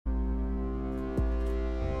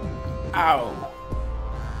Ow!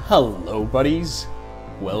 Hello buddies!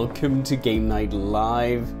 Welcome to Game Night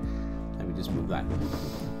Live. Let me just move that.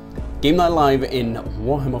 Game Night Live in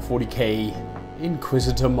Warhammer 40K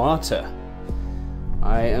Inquisitor Martyr.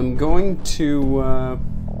 I am going to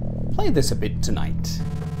play this a bit tonight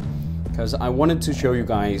because I wanted to show you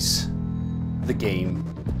guys the game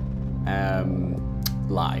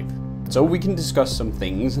live. So we can discuss some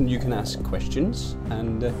things and you can ask questions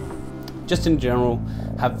and just in general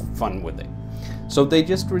have fun with it. So they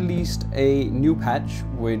just released a new patch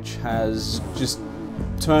which has just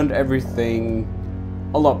turned everything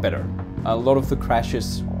a lot better. A lot of the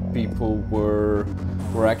crashes people were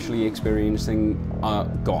actually experiencing are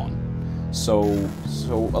gone. So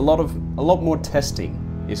a lot more testing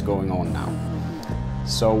is going on now.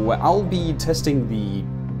 So I'll be testing the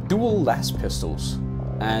dual Laspistols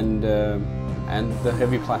and the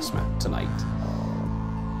Heavy Plasma tonight.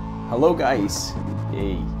 Hello guys!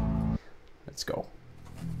 Yay! Let's go.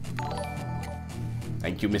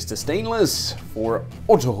 Thank you, Mr. Stainless, for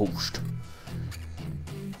auto-host.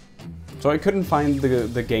 So I couldn't find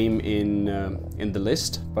the game in the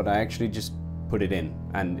list, but I actually just put it in,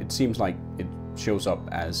 and it seems like it shows up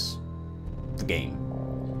as the game.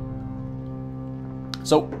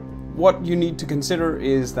 So what you need to consider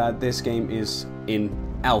is that this game is in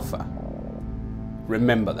alpha.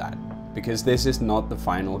 Remember that, because this is not the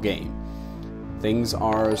final game. Things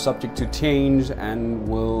are subject to change and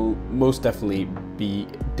will most definitely be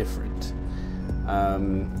different.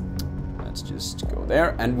 Let's just go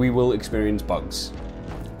there, and we will experience bugs.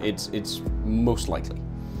 It's most likely.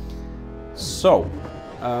 So,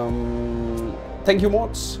 thank you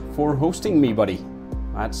Mods for hosting me, buddy.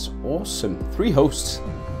 That's awesome. 3 hosts,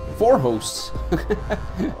 4 hosts.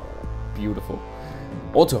 Beautiful.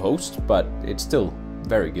 Auto host, but it's still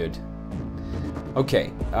very good.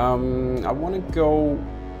 Okay, I want to go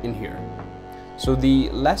in here. So the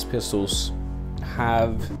Laspistols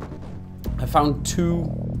I found 2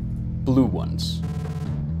 blue ones,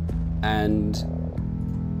 and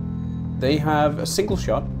they have a single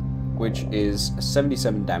shot, which is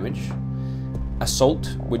 77 damage,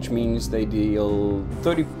 assault, which means they deal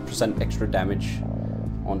 30% extra damage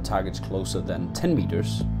on targets closer than 10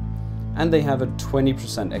 meters, and they have a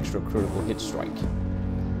 20% extra critical hit strike.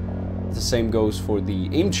 The same goes for the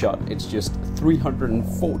aim shot, it's just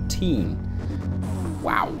 314.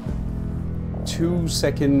 Wow. 2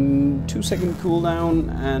 second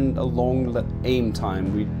cooldown and a long aim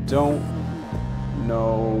time. We don't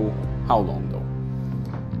know how long though.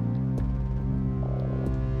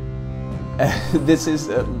 This is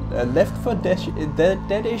a Left 4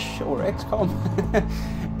 Deadish or XCOM.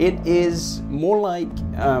 It is more like,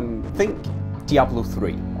 think Diablo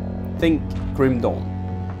 3, think Grim Dawn,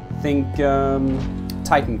 think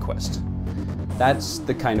Titan Quest. That's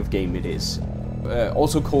the kind of game it is.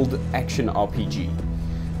 Also called action RPG.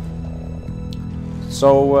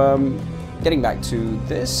 So getting back to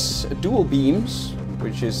this, dual beams,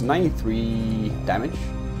 which is 93 damage,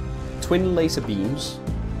 twin laser beams,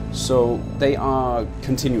 so they are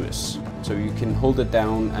continuous, so you can hold it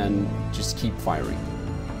down and just keep firing.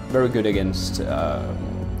 Very good against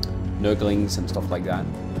Nurglings and stuff like that.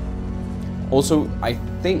 Also, I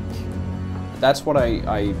think that's what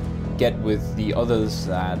I get with the others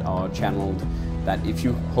that are channeled, that if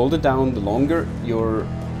you hold it down the longer, your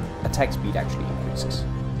attack speed actually increases,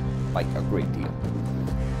 like a great deal.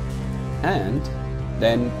 And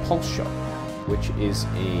then Pulse Shot, which is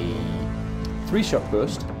a 3-shot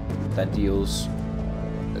burst that deals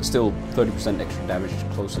still 30% extra damage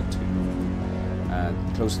closer to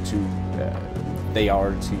they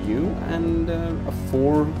are to you, and a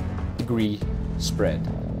 4-degree spread.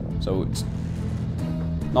 So it's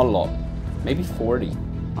not a lot, maybe 40,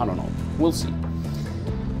 I don't know, we'll see.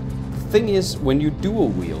 The thing is, when you dual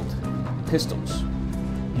wield pistols,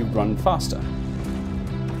 you run faster.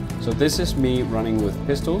 So this is me running with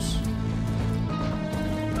pistols,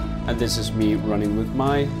 and this is me running with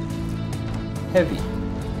my heavy.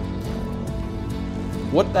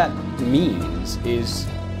 What that means is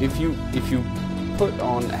if you put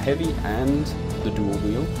on a heavy and the dual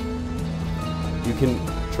wield, you can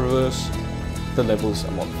traverse the levels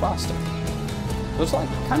a lot faster. So it's like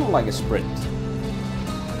kind of like a sprint.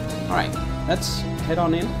 Alright, let's head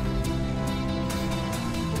on in.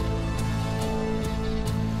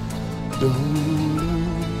 The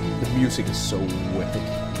music is so epic.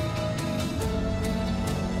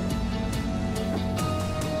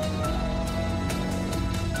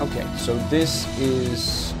 Okay, so this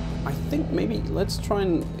is, I think maybe, let's try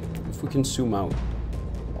and, if we can zoom out.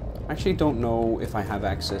 I actually don't know if I have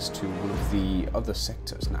access to one of the other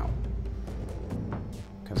sectors now.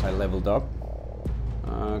 because I leveled up.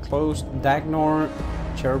 Closed Dagnor,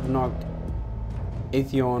 Cherubnock,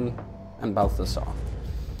 E01, and Balthazar.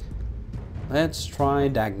 Let's try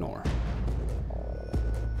Dagnor.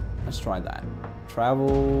 Let's try that.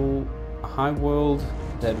 Travel a high world,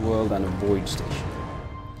 dead world, and a void station.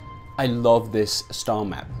 I love this star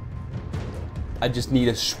map. I just need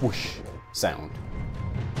a swoosh sound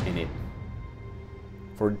in it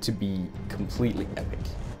for it to be completely epic.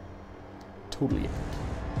 Totally epic.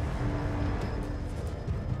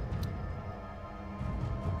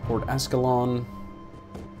 Port Ascalon,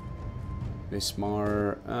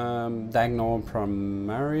 Vismar, Dagnor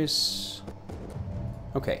Primaris.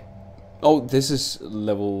 Okay. Oh, this is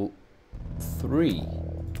level 3.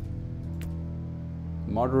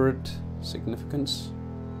 Moderate significance.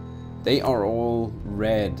 They are all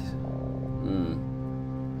red.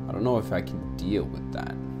 I don't know if I can deal with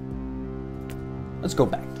that. Let's go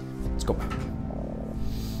back. Let's go back.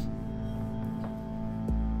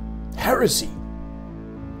 Heresy!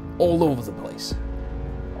 All over the place.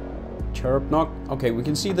 Cherubnock. Okay, we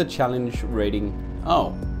can see the challenge rating.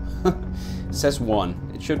 Oh. It says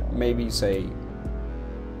 1. It should maybe say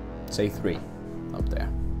 3 up there.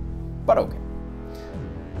 But okay.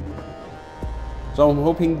 So I'm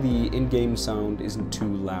hoping the in-game sound isn't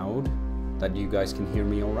too loud, that you guys can hear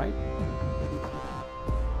me alright.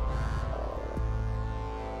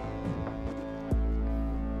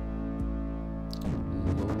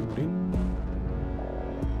 Loading.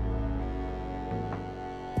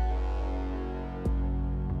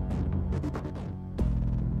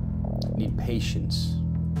 Need patience.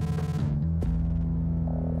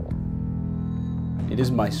 It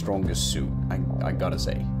is my strongest suit, I gotta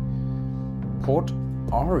say. Port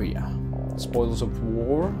Aria. Spoils of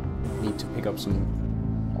War. Need to pick up some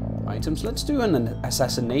items. Let's do an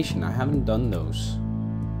assassination. I haven't done those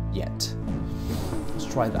yet. Let's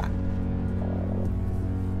try that.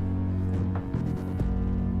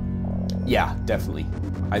 Yeah, definitely.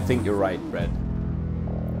 I think you're right, Red.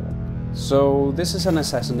 So this is an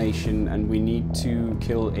assassination and we need to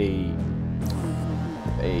kill a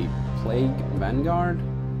Plague Vanguard.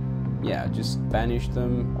 Yeah, just banish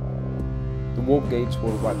them. The warp gates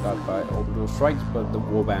were wiped out by orbital strikes, but the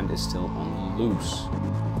warband is still on loose.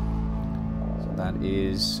 So that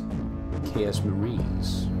is Chaos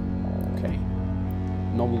Marines. Okay.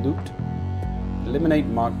 Normal loot. Eliminate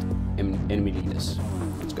marked enemy leaders.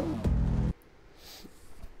 Let's go.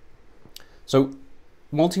 So,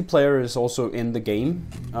 multiplayer is also in the game.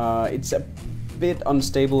 It's a bit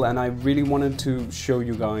unstable, and I really wanted to show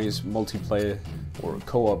you guys multiplayer or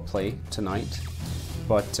co-op play tonight,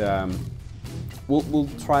 but we'll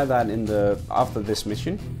try that in after this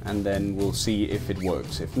mission, and then we'll see if it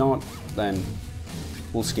works. If not, then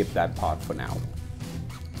we'll skip that part for now.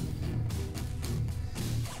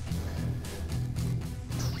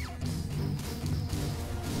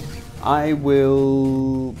 I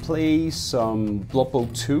will play some Blood Bowl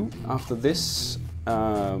 2 after this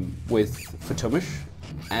with Fatumish,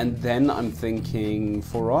 and then I'm thinking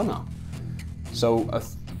For Honor. So a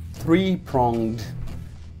 3-pronged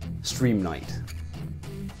stream night.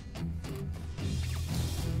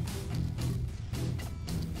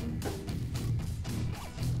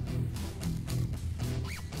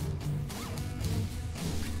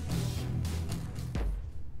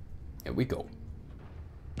 Here we go.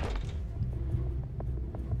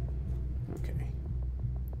 Okay.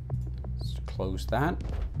 Let's close that.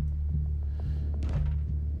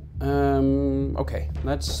 Okay,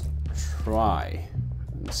 let's try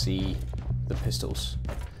and see the pistols.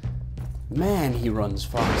 Man, he runs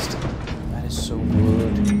fast. That is so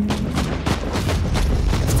good.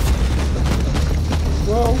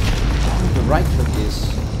 Well, the right click is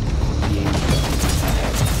the aim shot.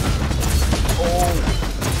 Oh!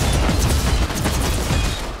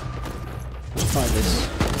 Let's try this.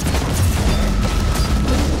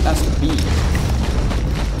 That's the B.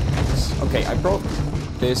 Okay, I brought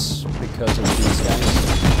this because of these guys.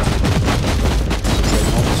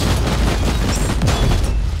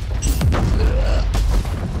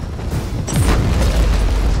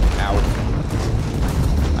 Ow.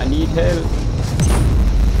 I need help.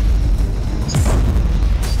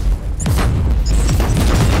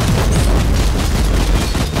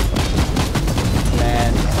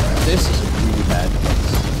 Man, this is a really bad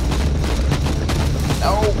place.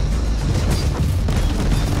 No!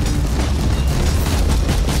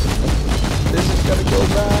 This is gonna go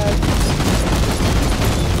bad.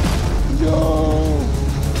 No.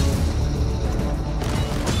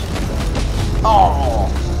 Oh,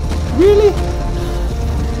 really?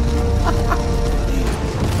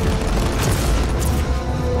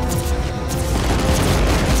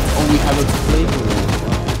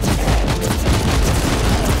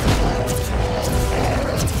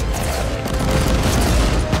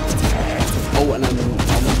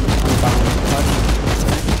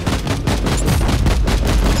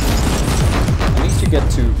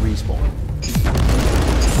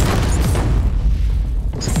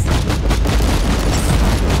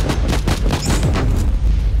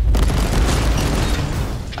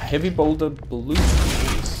 Heavy boulder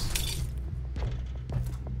blueprints.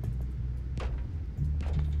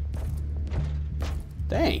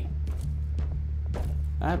 Dang.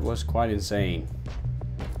 That was quite insane.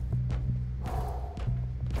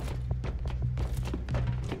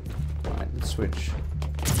 Alright, let's switch.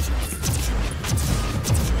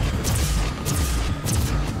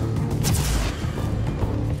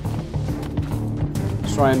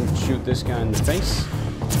 Let's try and shoot this guy in the face.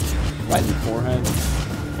 Right in the forehead.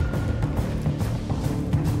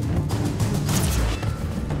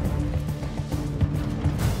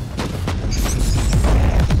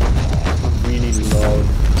 I really love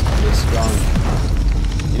this gun.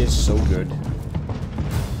 It is so good.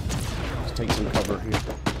 Let's take some cover here.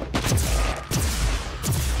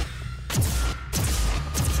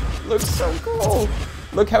 Looks so cool!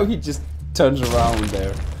 Look how he just turns around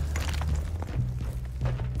there.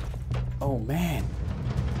 Oh man.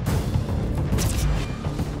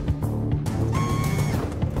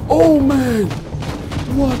 Oh man!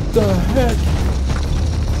 What the heck?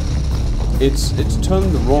 It's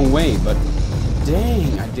turned the wrong way, but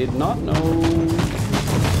dang, I did not know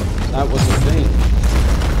that was a thing.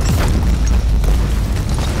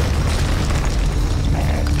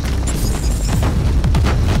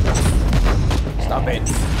 Stop it.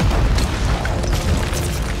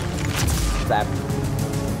 That.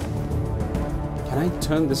 Can I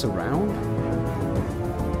turn this around?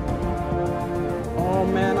 Oh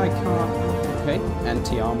man, I can't. Okay,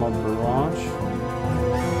 anti-armor barrage.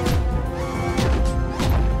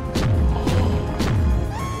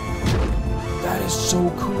 That is so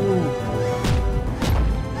cool.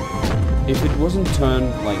 If it wasn't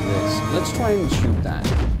turned like this, let's try and shoot that.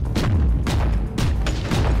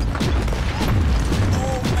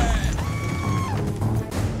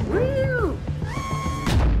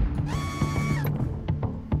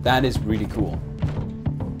 That is really cool.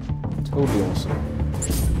 Totally awesome.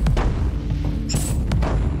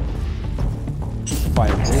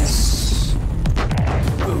 Fire this.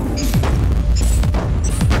 Boom.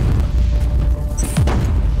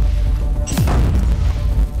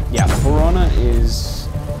 Yeah, Piranha is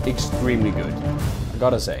extremely good. I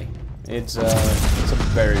gotta say, it's a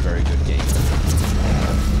very, very good game.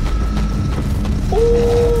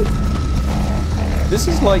 Ooh. This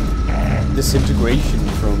is like disintegration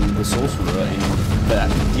from the sorcerer in that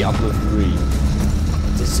Diablo 3.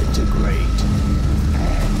 Disintegrate.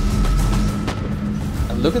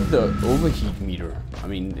 And look at the overheat meter. I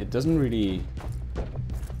mean, it doesn't really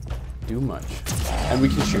do much. And we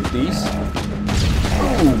can shoot these.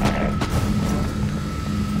 Ooh.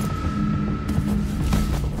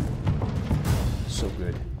 So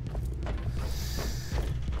good.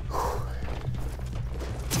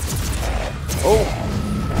 Oh!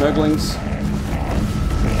 Nurglings.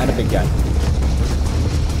 And a big guy.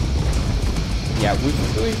 Yeah,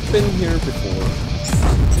 we've been here before.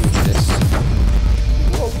 Do this.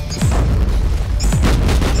 Whoa.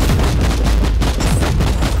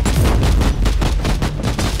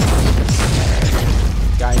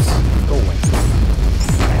 Guys, go away.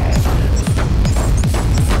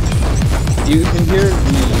 You can hear the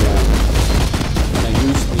when I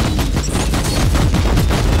use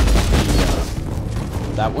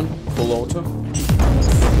that one, full auto.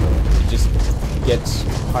 It just gets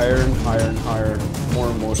higher and higher and higher, more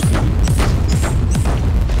and more speed.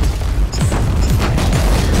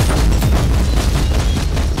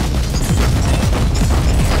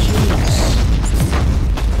 Jeez.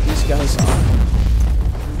 These guys are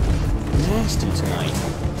nasty tonight.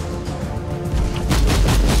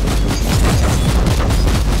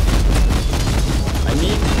 I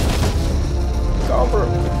need cover.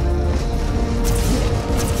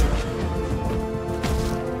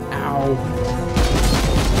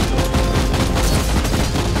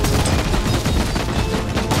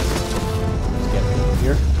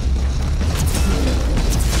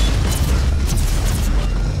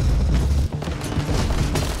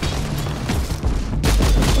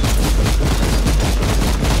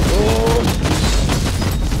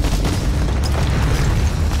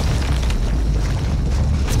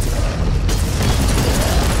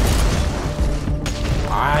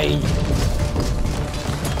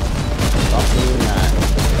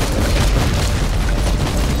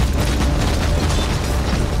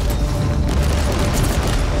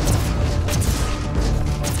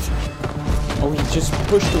 Just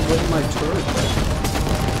pushed away my turret.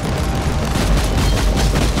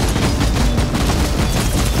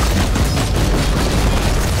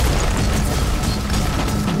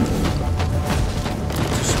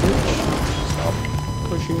 Switch. Stop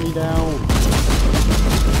pushing me down.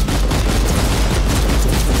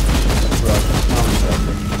 Let's run.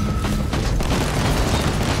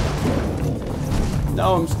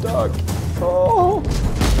 Now I'm stuck. Oh.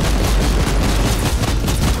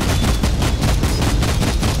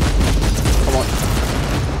 Come on.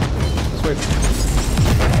 Switch.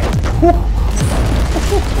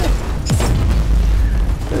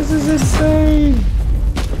 This is insane.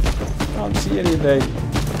 Can't see anything.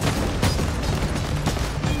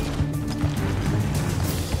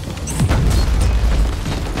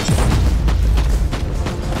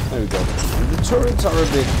 There we go. The turrets are a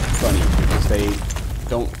bit funny because they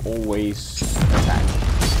don't always attack.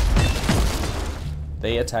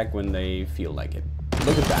 They attack when they feel like it.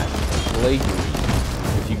 Look at that. Blade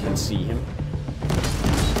Marine, if you can see him.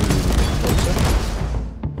 Closer.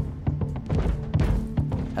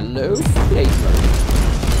 Hello, Blade Marine.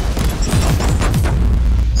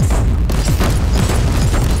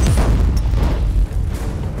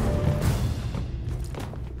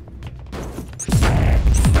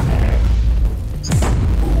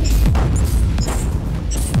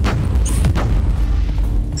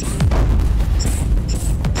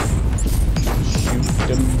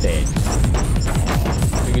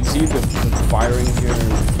 Firing here, and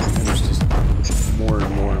there's just more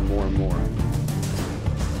and more and more and more.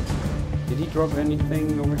 Did he drop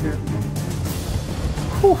anything over here?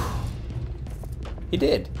 Whew. He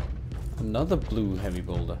did. Another blue heavy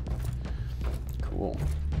boulder. Cool.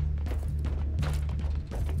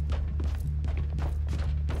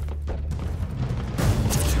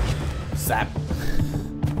 Zap.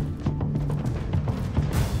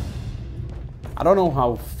 I don't know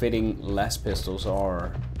how fitting Laspistols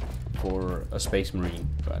are for a Space Marine,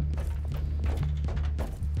 but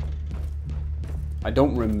I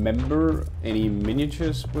don't remember any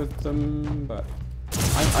miniatures with them, but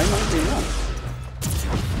I might be wrong.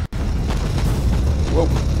 Whoa.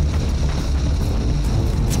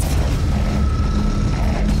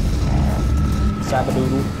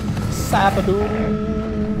 Sabadoodle.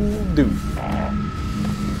 Sabadoodle. Dude.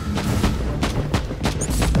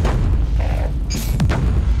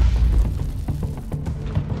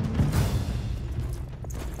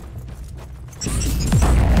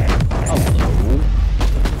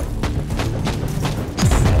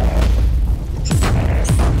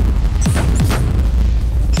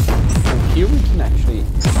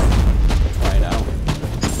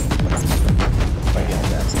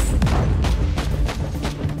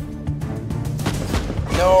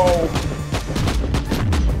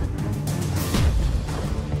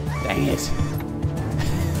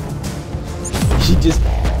 Just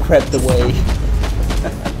crept away.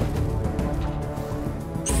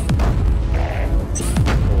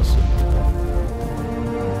 Awesome.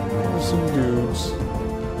 Awesome dudes. I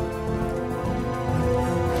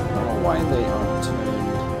don't know why they are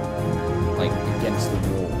turned like against the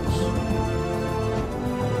walls.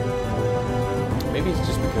 Maybe it's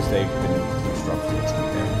just because they've been constructed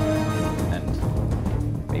there, and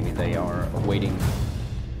maybe they are awaiting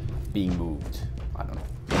being moved. I don't know.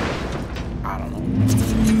 I don't know.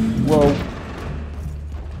 Whoa.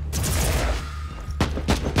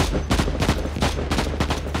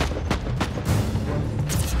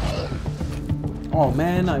 Oh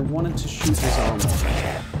man, I wanted to shoot his armor.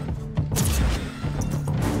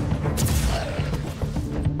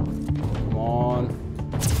 Come on.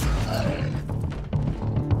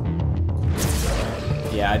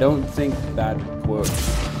 Yeah, I don't think that worked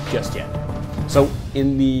just yet. So,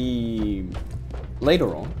 in the...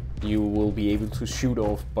 later on, you will be able to shoot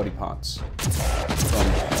off body parts from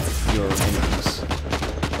your enemies,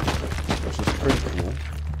 which is pretty cool.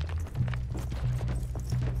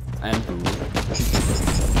 And boom.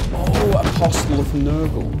 Oh, Apostle of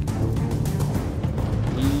Nurgle.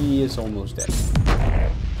 He is almost dead.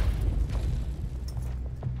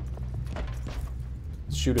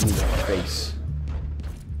 Let's shoot him in the face.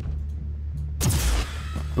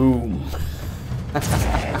 Boom.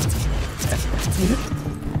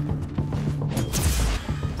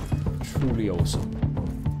 Truly awesome.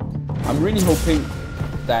 I'm really hoping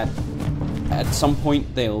that at some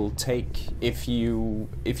point they'll take, if you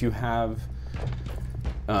have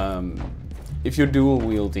if you're dual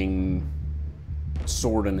wielding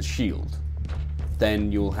sword and a shield,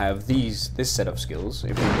 then you'll have this set of skills.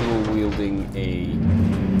 If you're dual wielding a,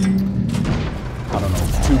 I don't know,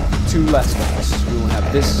 two Laspistols, you'll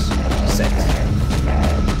have this set.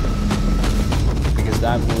 Because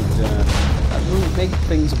that would make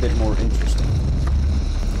things a bit more interesting.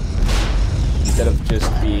 Instead of just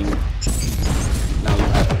being, now you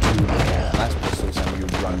have two Laspistols and you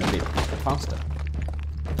run a bit faster.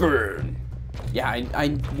 Burn! Yeah,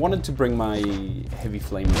 I wanted to bring my heavy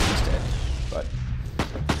flame instead, but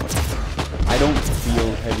I don't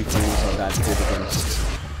feel heavy flames are that good against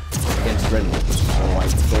against Dreadnoughts, so I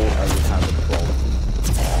thought I would have a problem.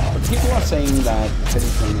 But people are saying that heavy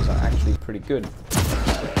flamers are actually pretty good,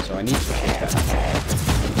 so I need to check that out.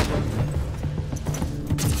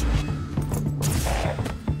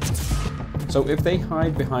 So if they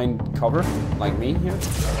hide behind cover, like me here,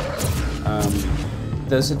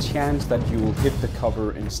 there's a chance that you will hit the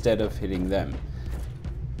cover instead of hitting them.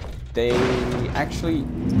 They actually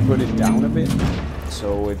put it down a bit,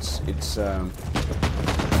 so it's 40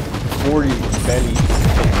 barely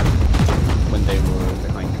hit when they were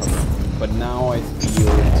behind cover. But now I feel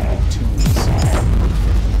it's a bit too easy.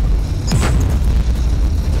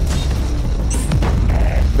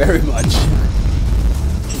 Very much.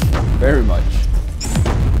 Very much.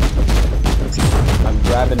 I'm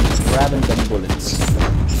grabbing them bullets.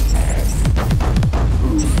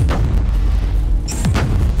 Ooh.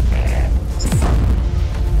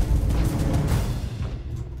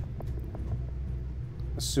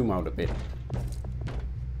 Let's zoom out a bit.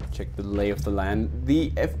 Check the lay of the land. The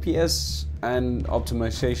FPS and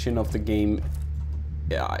optimization of the game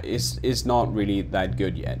is not really that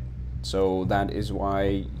good yet. So that is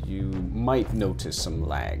why you might notice some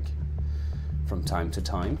lag from time to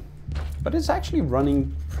time. But it's actually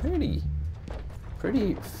running pretty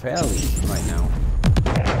fairly right now.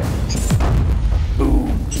 Boom!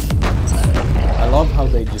 I love how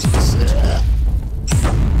they just...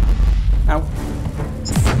 Ow!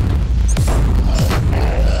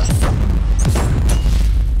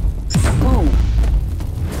 Boom!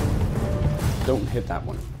 Don't hit that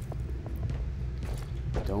one.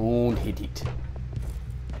 Don't hit it.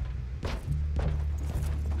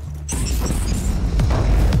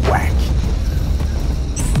 Whack!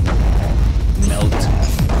 Melt.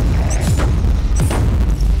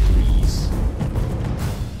 Please.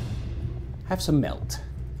 Have some melt.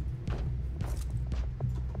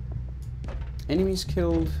 Enemies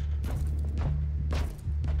killed.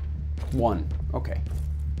 1. Okay.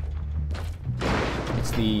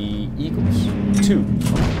 It's the Eagles. 2.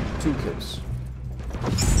 Okay. 2 kills.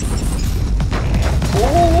 Oh,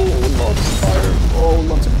 lots of fire. Oh,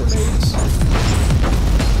 lots of grenades.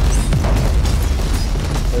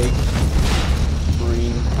 Take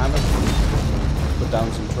Marine Havoc. Put down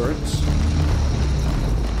some turrets.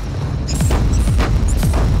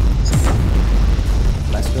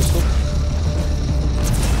 Laspistols.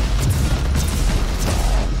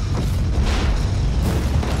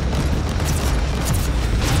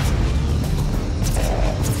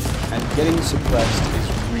 And getting suppressed is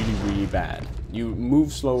really bad. You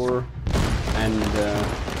move slower, and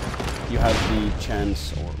you have the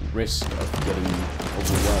chance or risk of getting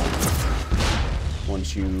overwhelmed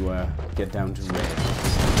once you get down to red.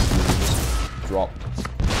 Just drop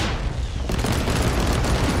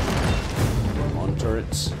on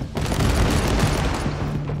turrets.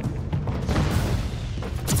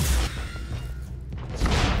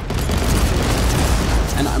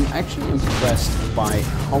 And I'm actually impressed by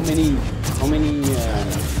how many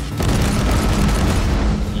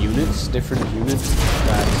units, different units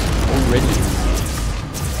that already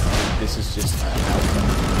this is just alpha.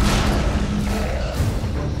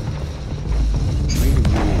 Really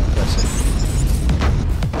impressive.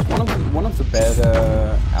 One of the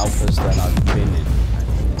better alphas that I've been in,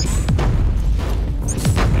 actually.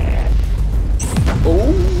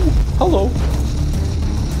 Oh, hello.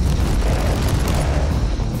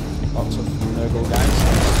 Lots of Nurgle guys.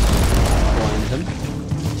 Blind him.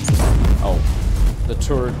 Oh, the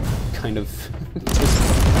turret kind of...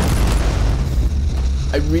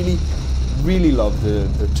 I really love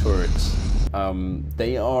the turrets.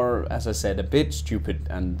 They are, as I said, a bit stupid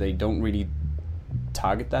and they don't really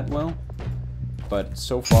target that well. But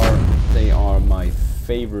so far, they are my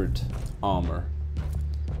favorite armor.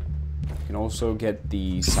 You can also get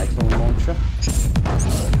the Cyclone Launcher.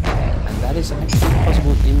 And that is actually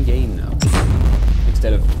possible in-game now.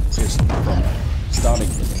 Instead of just from starting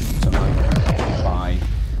the game. So now you can buy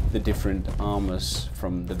the different armors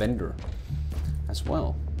from the vendor as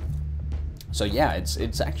well. So yeah,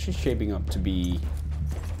 it's actually shaping up to be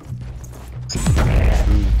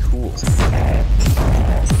really cool.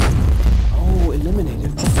 Oh,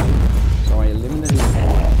 eliminated. Okay. So I eliminated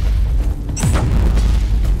one.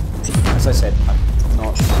 As I said, I've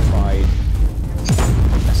not tried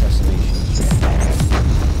assassination yet.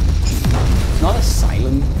 It's not a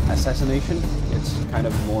silent assassination. It's kind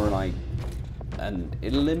of more like an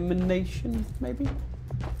elimination, maybe?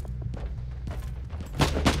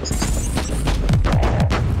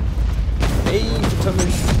 Hey,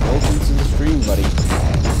 Tumish, welcome to the stream, buddy.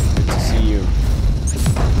 Good to see you.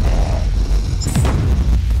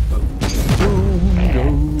 Boom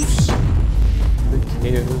goes the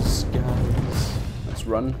chaos moves, guys. Let's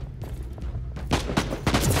run.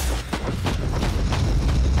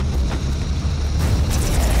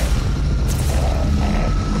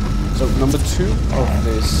 So number 2 of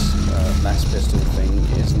this last pistol thing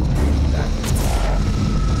isn't really that good.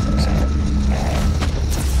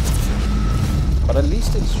 But at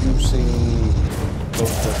least it's using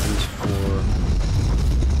both weapons for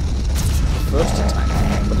the first attack,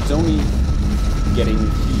 but it's only getting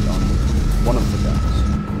heat on one of the guns.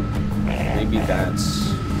 Maybe that's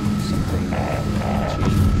something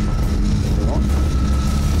change later on.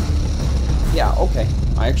 Yeah, okay.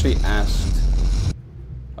 I actually asked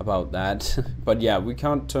about that, but yeah, we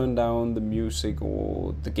can't turn down the music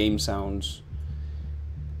or the game sounds.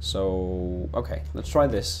 So okay, let's try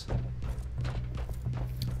this.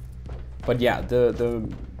 But yeah, the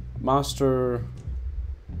master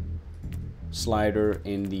slider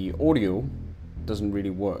in the audio doesn't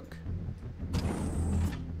really work.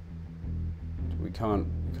 We can't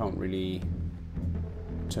really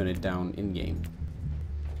turn it down in game.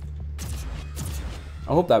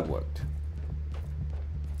 I hope that worked.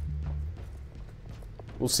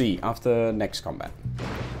 We'll see after next combat.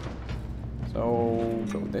 So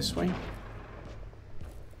go this way.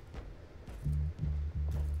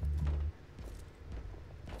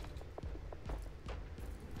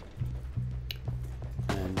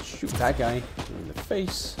 And shoot that guy in the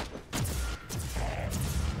face.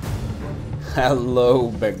 Hello,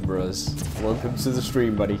 Big Bros. Welcome to the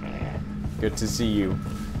stream, buddy. Good to see you.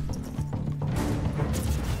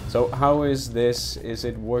 So how is this? Is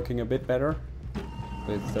it working a bit better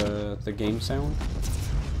with the game sound?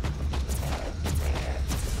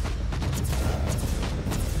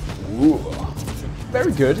 Ooh.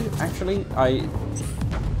 Very good, actually. I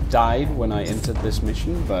died when I entered this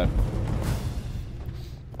mission, but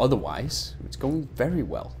otherwise, it's going very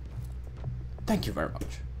well. Thank you very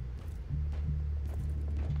much.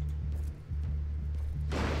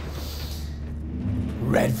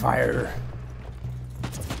 Red fire.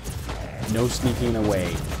 No sneaking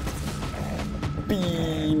away.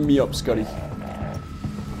 Beam me up, Scotty.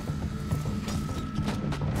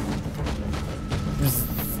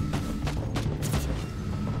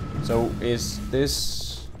 So, is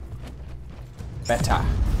this better?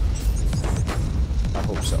 I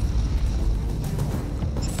hope so.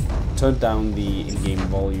 Turn down the in-game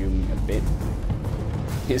volume a bit.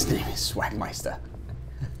 His name is Swagmeister.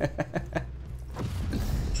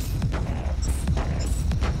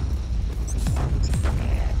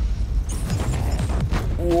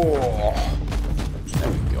 Whoa. There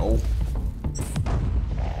we go.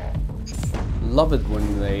 Love it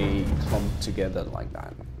when they clump together like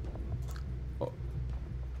that. Oh.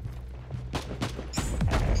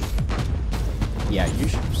 Yeah, you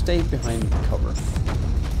should stay behind the cover.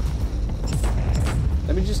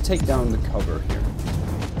 Let me just take down the cover here.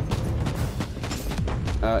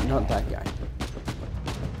 Not that guy.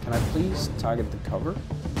 Can I please target the cover?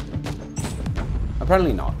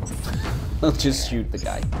 Apparently not. I'll just shoot the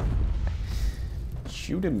guy.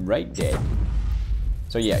 Shoot him right dead.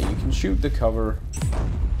 So yeah, you can shoot the cover,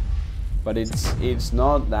 but it's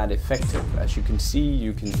not that effective. As you can see,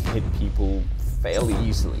 you can hit people fairly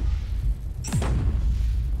easily.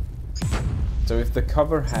 So if the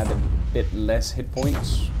cover had a bit less hit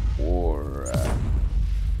points, or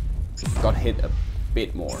got hit a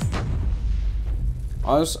bit more.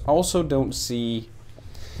 I also don't see,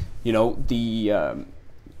 you know, the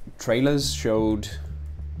trailers showed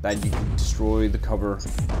that you can destroy the cover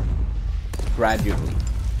gradually.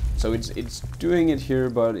 So it's doing it here,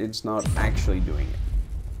 but it's not actually doing it.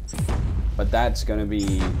 But that's gonna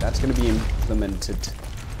be implemented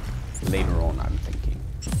later on, I'm thinking.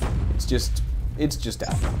 It's just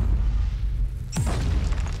out.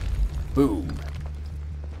 Boom.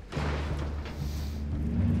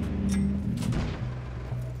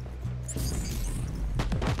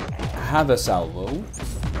 Have a salvo.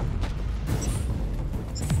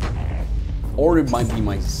 Or it might be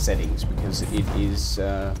my settings, because it is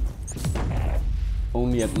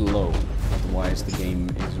only at low. Otherwise the game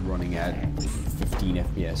is running at 15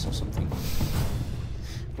 FPS or something.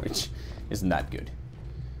 Which isn't that good.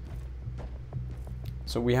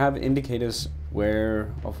 So we have indicators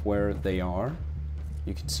where they are.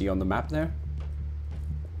 You can see on the map there.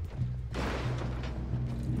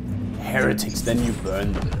 Heretics, then you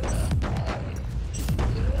burn them.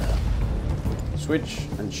 Switch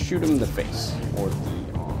and shoot him in the face or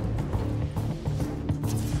the arm.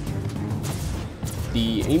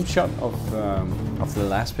 The aim shot of the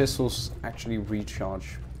last pistols actually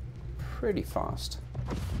recharge pretty fast.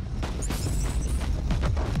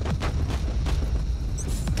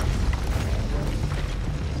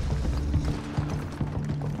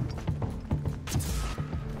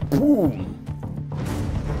 Boom!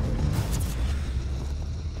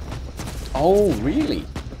 Oh, really?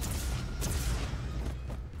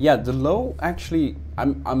 Yeah, the low actually,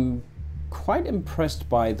 I'm quite impressed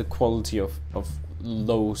by the quality of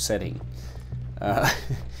low setting.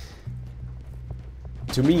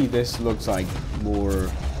 To me, this looks like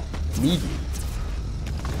more medium.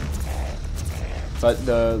 But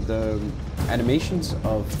the animations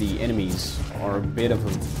of the enemies are a bit of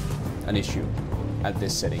an issue at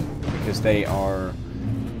this setting, because they are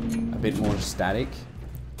a bit more static.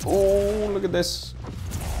 Oh, look at this.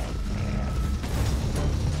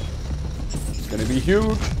 It's gonna be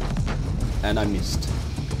huge. And I missed.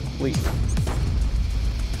 Wait.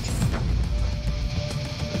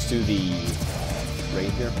 Let's do the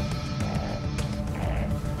raid here.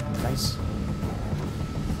 Nice.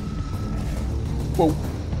 Whoa.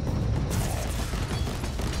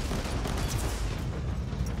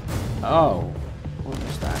 Oh. What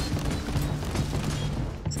was that?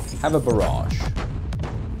 Have a barrage.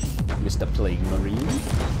 Mr. Plague Marine.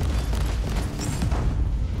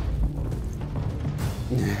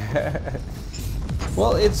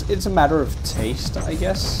 Well, it's a matter of taste, I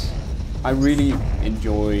guess. I really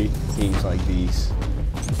enjoy games like these.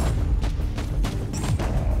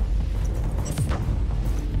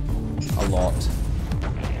 A lot.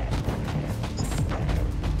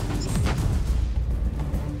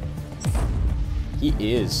 He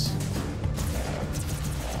is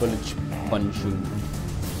bullet punching.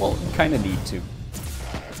 Well, you kind of need to.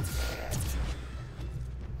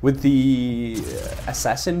 With the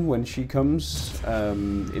assassin, when she comes,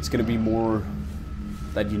 it's going to be more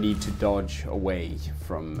that you need to dodge away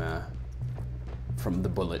from the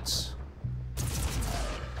bullets.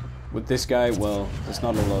 With this guy, well, there's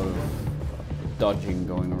not a lot of dodging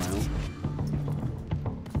going around.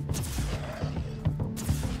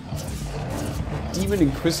 Demon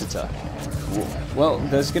Inquisitor. Well,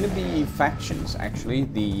 there's going to be factions, actually.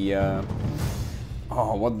 The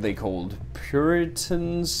oh, what are they called?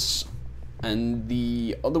 Puritans and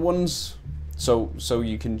the other ones. So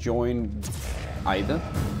you can join either.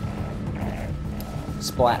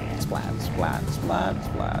 Splat, splat, splat, splat,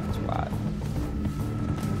 splat, splat.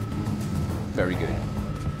 Very good.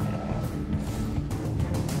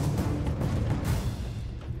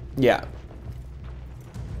 Yeah.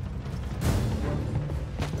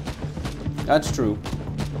 That's true.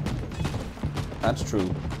 That's true.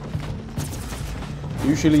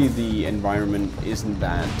 Usually the environment isn't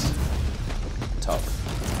that tough.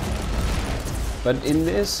 But in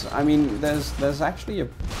this, I mean, there's actually a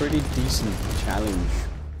pretty decent challenge,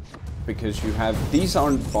 because you have, these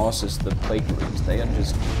aren't bosses, the Plague Marines, they are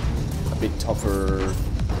just a bit tougher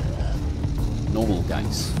normal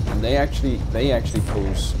guys. And they actually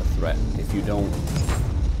pose a threat if you don't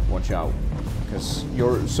watch out. Because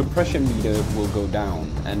your suppression meter will go down,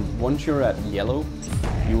 and once you're at yellow,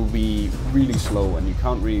 you'll be really slow and you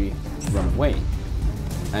can't really run away.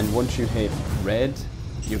 And once you hit red,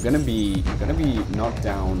 you're gonna be knocked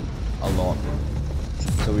down a lot.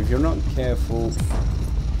 So if you're not careful,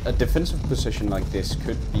 a defensive position like this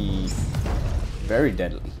could be very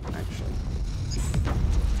deadly, actually.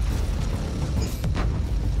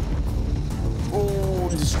 Oh,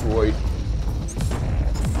 destroyed.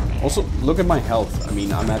 Also, look at my health. I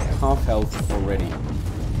mean, I'm at half health already.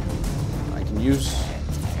 I can use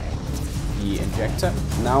the injector.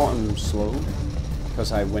 Now I'm slow,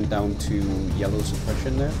 because I went down to yellow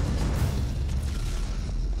suppression there.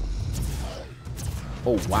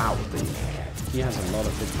 Oh wow, he has a lot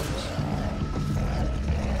of hit points.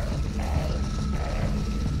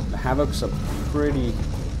 The Havocs are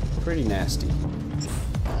pretty nasty.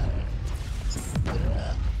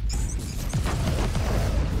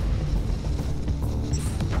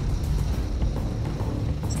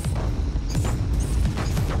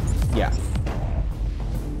 Yeah.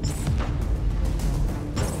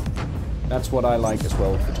 That's what I like as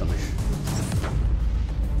well for Tumish.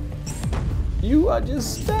 You are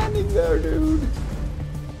just standing there, dude.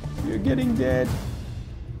 You're getting dead.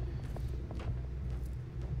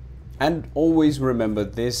 And always remember,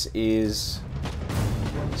 this is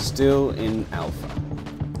still in alpha.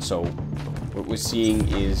 So what we're seeing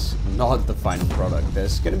is not the final product.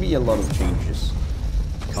 There's going to be a lot of changes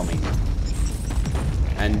coming.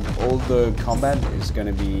 And all the combat is going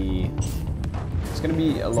to be, it's going to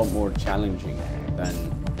be a lot more challenging than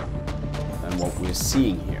what we're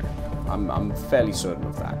seeing here. I'm fairly certain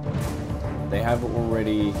of that. They have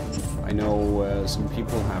already, I know some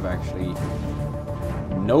people have actually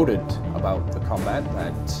noted about the combat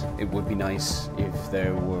that it would be nice if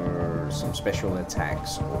there were some special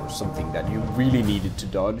attacks or something that you really needed to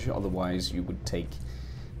dodge, otherwise you would take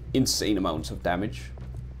insane amounts of damage.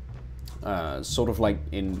 Sort of like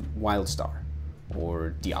in Wildstar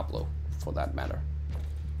or Diablo, for that matter.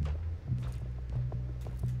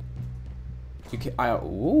 You can.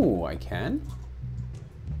 Oh, I can.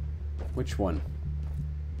 Which one?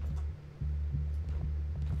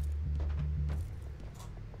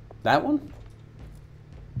 That one?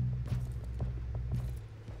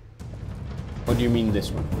 Or do you mean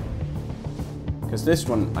this one? Because this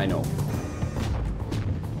one I know.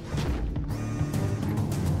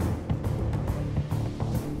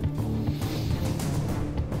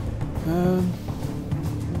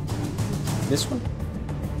 This one?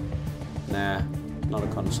 Nah, not a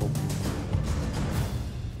console.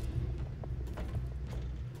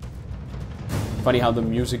 Funny how the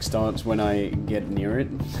music starts when I get near it.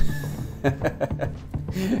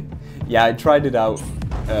 Yeah, I tried it out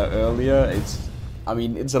earlier. I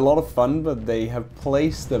mean, it's a lot of fun, but they have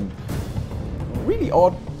placed them really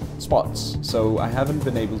odd spots, so I haven't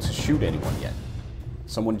been able to shoot anyone yet.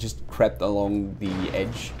 Someone just crept along the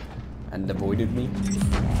edge and avoided me.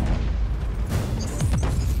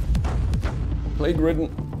 Plague ridden.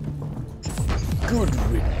 Good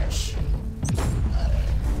riddance.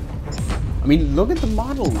 I mean, look at the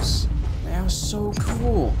models. They are so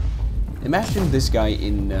cool. Imagine this guy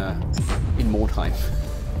in more time.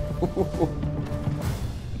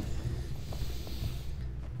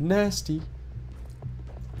 Nasty.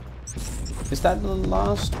 Is that the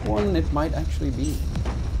last one? It might actually be.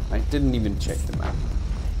 I didn't even check the map.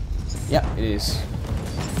 Yeah, it is.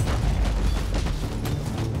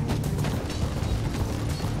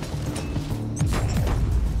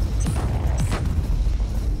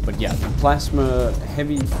 But yeah, the plasma,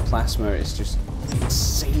 heavy plasma is just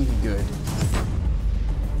insanely good.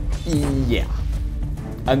 Yeah.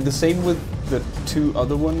 And the same with the two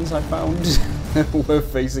other ones I found. We're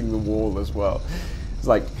facing the wall as well. It's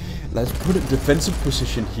like, let's put a defensive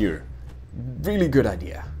position here. Really good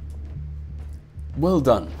idea. Well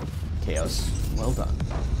done, Chaos. Well done.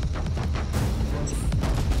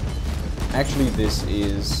 Actually, this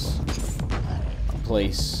is a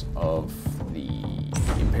place of the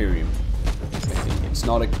Imperium. I think it's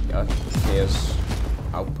not a Chaos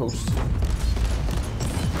outpost.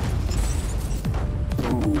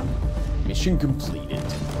 Boom. Mission completed.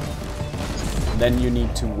 Then you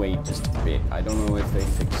need to wait just a bit. I don't know if they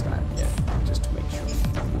fixed that yet, just to make sure.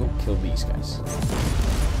 We'll kill these guys.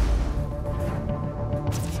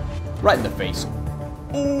 Right in the face.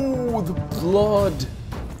 Oh, the blood!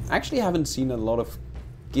 I actually haven't seen a lot of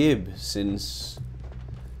Gib since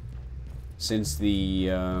the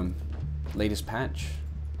latest patch.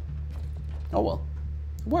 Oh well,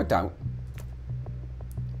 it worked out.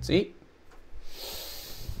 See?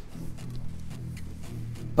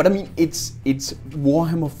 But I mean, it's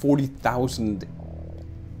Warhammer 40,000.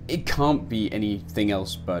 It can't be anything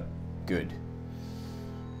else but good.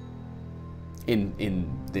 In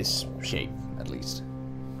this shape, at least.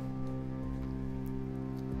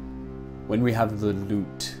 When we have the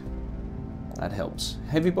loot, that helps.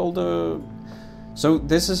 Heavy boulder. So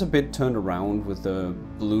this is a bit turned around with the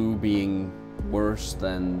blue being worse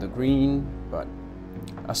than the green, but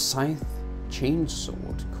a scythe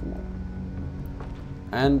chainsword, cool.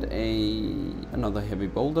 And another heavy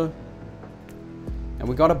boulder. And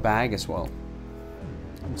we got a bag as well.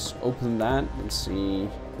 Let's open that and see.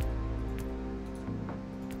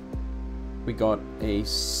 We got a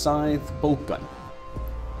scythe bolt gun.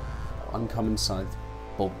 Uncommon scythe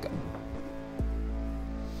bolt gun.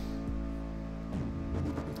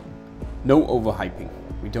 No overhyping.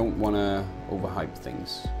 We don't want to overhype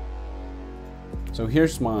things. So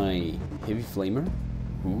here's my heavy flamer.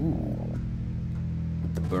 Ooh.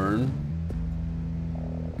 With the burn.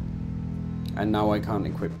 And now I can't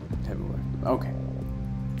equip heavy weapon. Okay.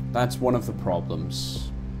 That's one of the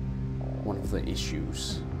problems. One of the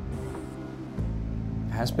issues.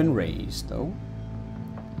 It has been raised though.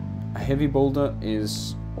 A heavy boulder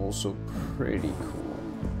is also pretty cool.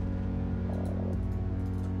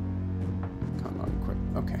 Can't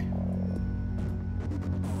unequip. Okay.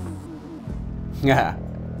 Yeah.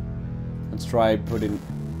 Let's try putting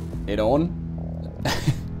it on.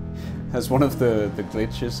 That's one of the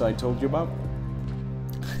glitches I told you about.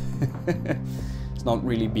 It's not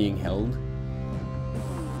really being held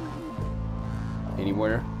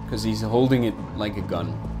anywhere because he's holding it like a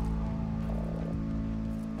gun.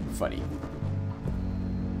 Funny.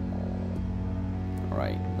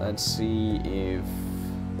 Alright, let's see if...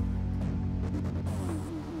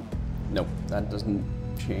 Nope, that doesn't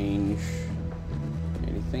change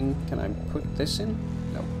anything. Can I put this in?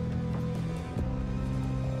 No.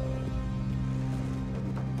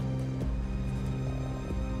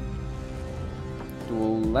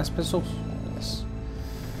 Laspistols? Yes.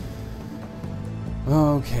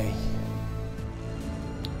 Okay.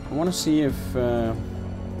 I want to see if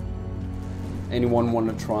anyone want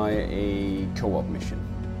to try a co-op mission.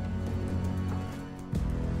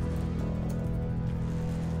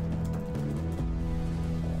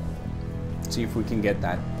 See if we can get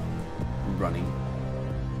that running.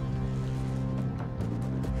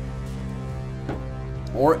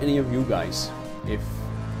 Or any of you guys, if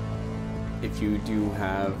you do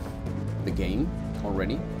have the game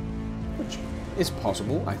already, which is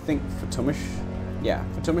possible. I think Fatumish, yeah,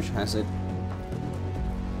 Fatumish has it.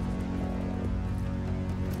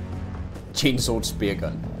 Chainsword spear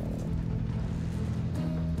gun.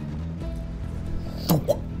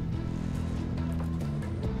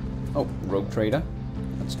 Oh, rogue trader.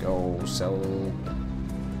 Let's go sell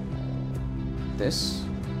this.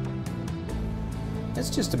 It's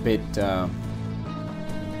just a bit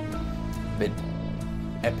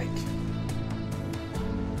epic.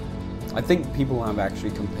 I think people have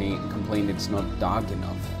actually complained it's not dark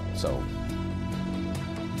enough, so.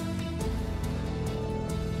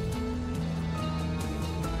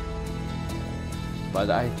 But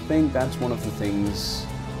I think that's one of the things.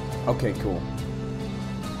 Okay, cool.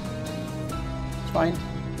 It's fine.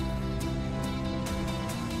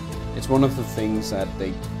 It's one of the things that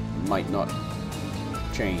they might not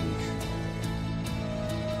change.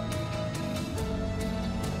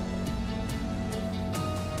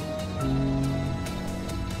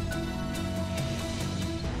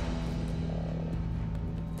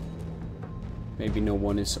 Maybe no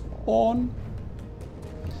one is on.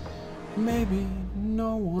 Maybe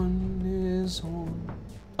no one is on.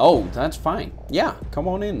 Oh, that's fine. Yeah, come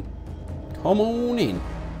on in. Come on in.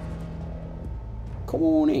 Come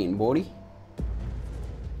on in, buddy.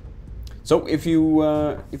 So if you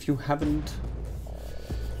haven't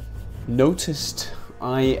noticed,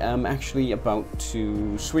 I am actually about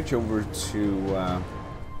to switch over to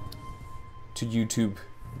YouTube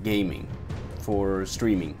gaming for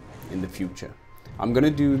streaming in the future. I'm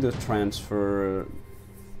gonna do the transfer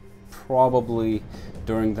probably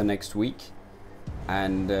during the next week,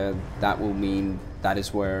 and that will mean that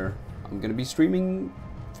is where I'm gonna be streaming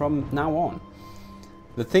from now on.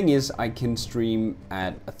 The thing is, I can stream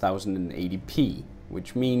at 1080p,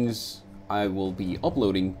 which means I will be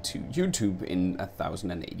uploading to YouTube in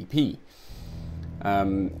 1080p.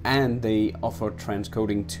 And they offer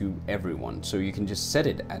transcoding to everyone, so you can just set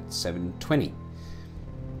it at 720.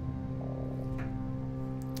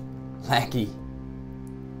 Laggy.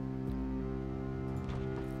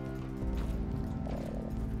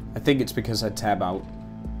 I think it's because I tab out.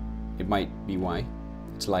 It might be why.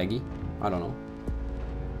 It's laggy. I don't know.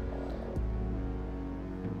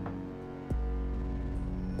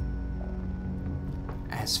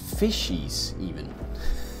 As fishies, even.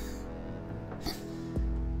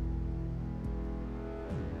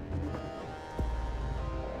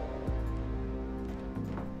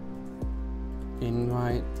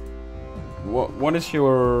 Invite. What is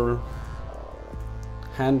your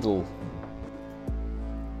handle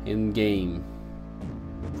in game?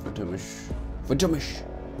 Fatumish.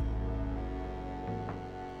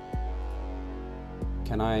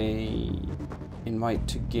 Can I invite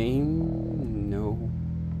to game? No.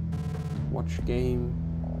 Watch game.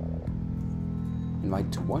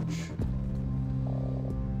 Invite to watch.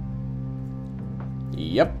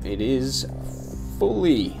 Yep, it is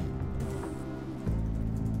fully.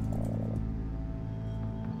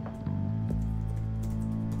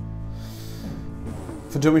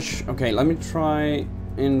 Fatumish. Okay, let me try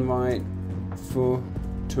invite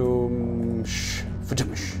Fatumish.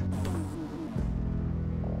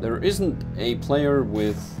 There isn't a player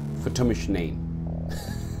with Fatumish name.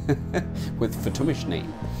 With Fatumish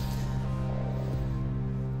name.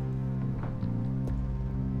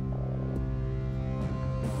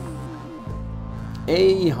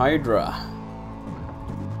 A Hydra.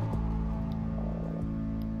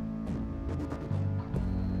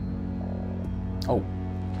 Oh,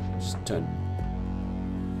 just turn.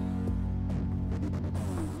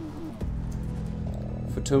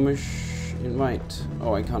 Fatumish invite.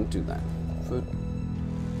 Oh, I can't do that.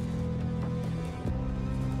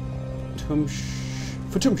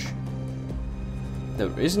 Fatumish.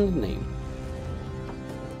 There isn't a name.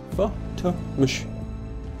 Fatumish.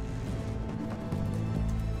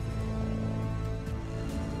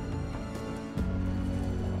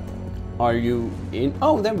 Are you in?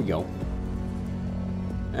 Oh, there we go.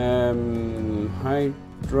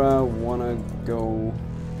 Hydra wanna go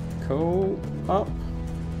co-op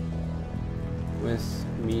with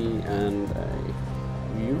me and a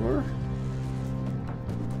viewer?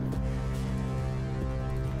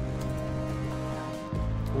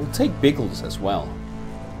 We'll take Biggles as well.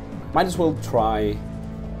 Might as well try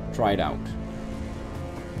it out.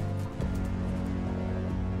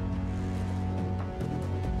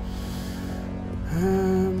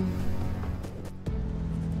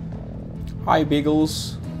 Hi,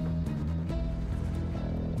 Biggles.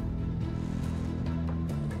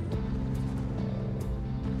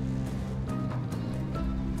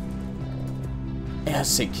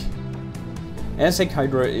 Airsick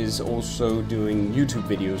Hydra is also doing YouTube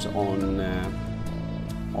videos on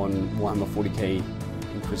Warhammer 40K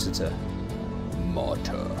Inquisitor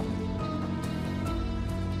Martyr.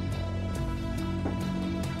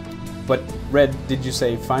 But Red, did you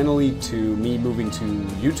say finally to me moving to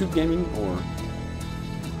YouTube gaming, or?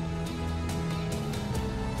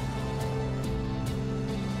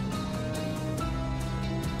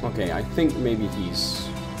 Okay, I think maybe he's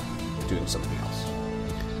doing something else.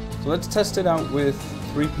 So let's test it out with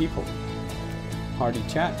 3 people. Party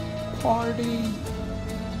chat. Party!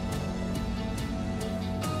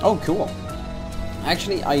 Oh, cool.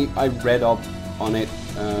 Actually, I read up on it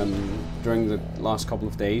during the last couple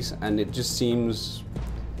of days, and it just seems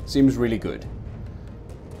really good.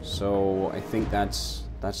 So I think that's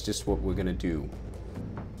just what we're gonna do.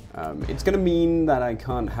 It's gonna mean that I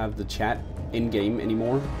can't have the chat in-game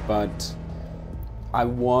anymore, but I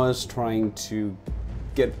was trying to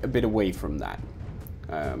get a bit away from that.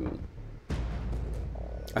 I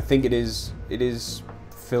think it is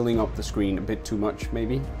filling up the screen a bit too much,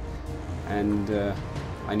 maybe, and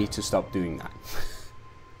I need to stop doing that.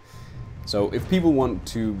 So if people want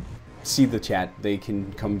to see the chat, they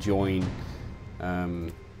can come join.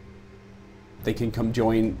 They can come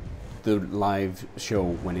join the live show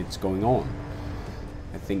when it's going on.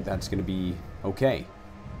 I think that's going to be okay,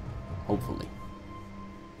 hopefully.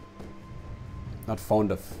 Not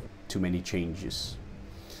fond of too many changes,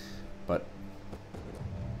 but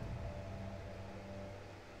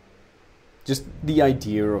just the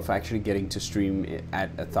idea of actually getting to stream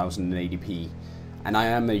at 1080p, and I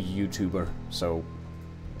am a YouTuber, so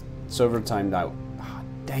server timed out. Ah,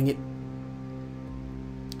 dang it.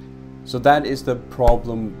 So that is the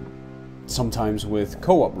problem sometimes with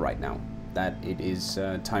co-op right now, that it is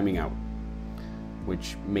timing out,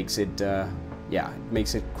 which makes it, yeah, it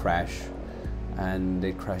makes it crash, and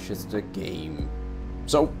it crashes the game.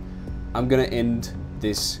 So I'm gonna end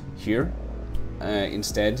this here.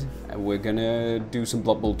 Instead, we're gonna do some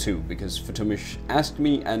Blood Bowl 2, because Fatumish asked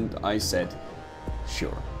me and I said,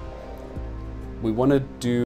 sure. We wanna do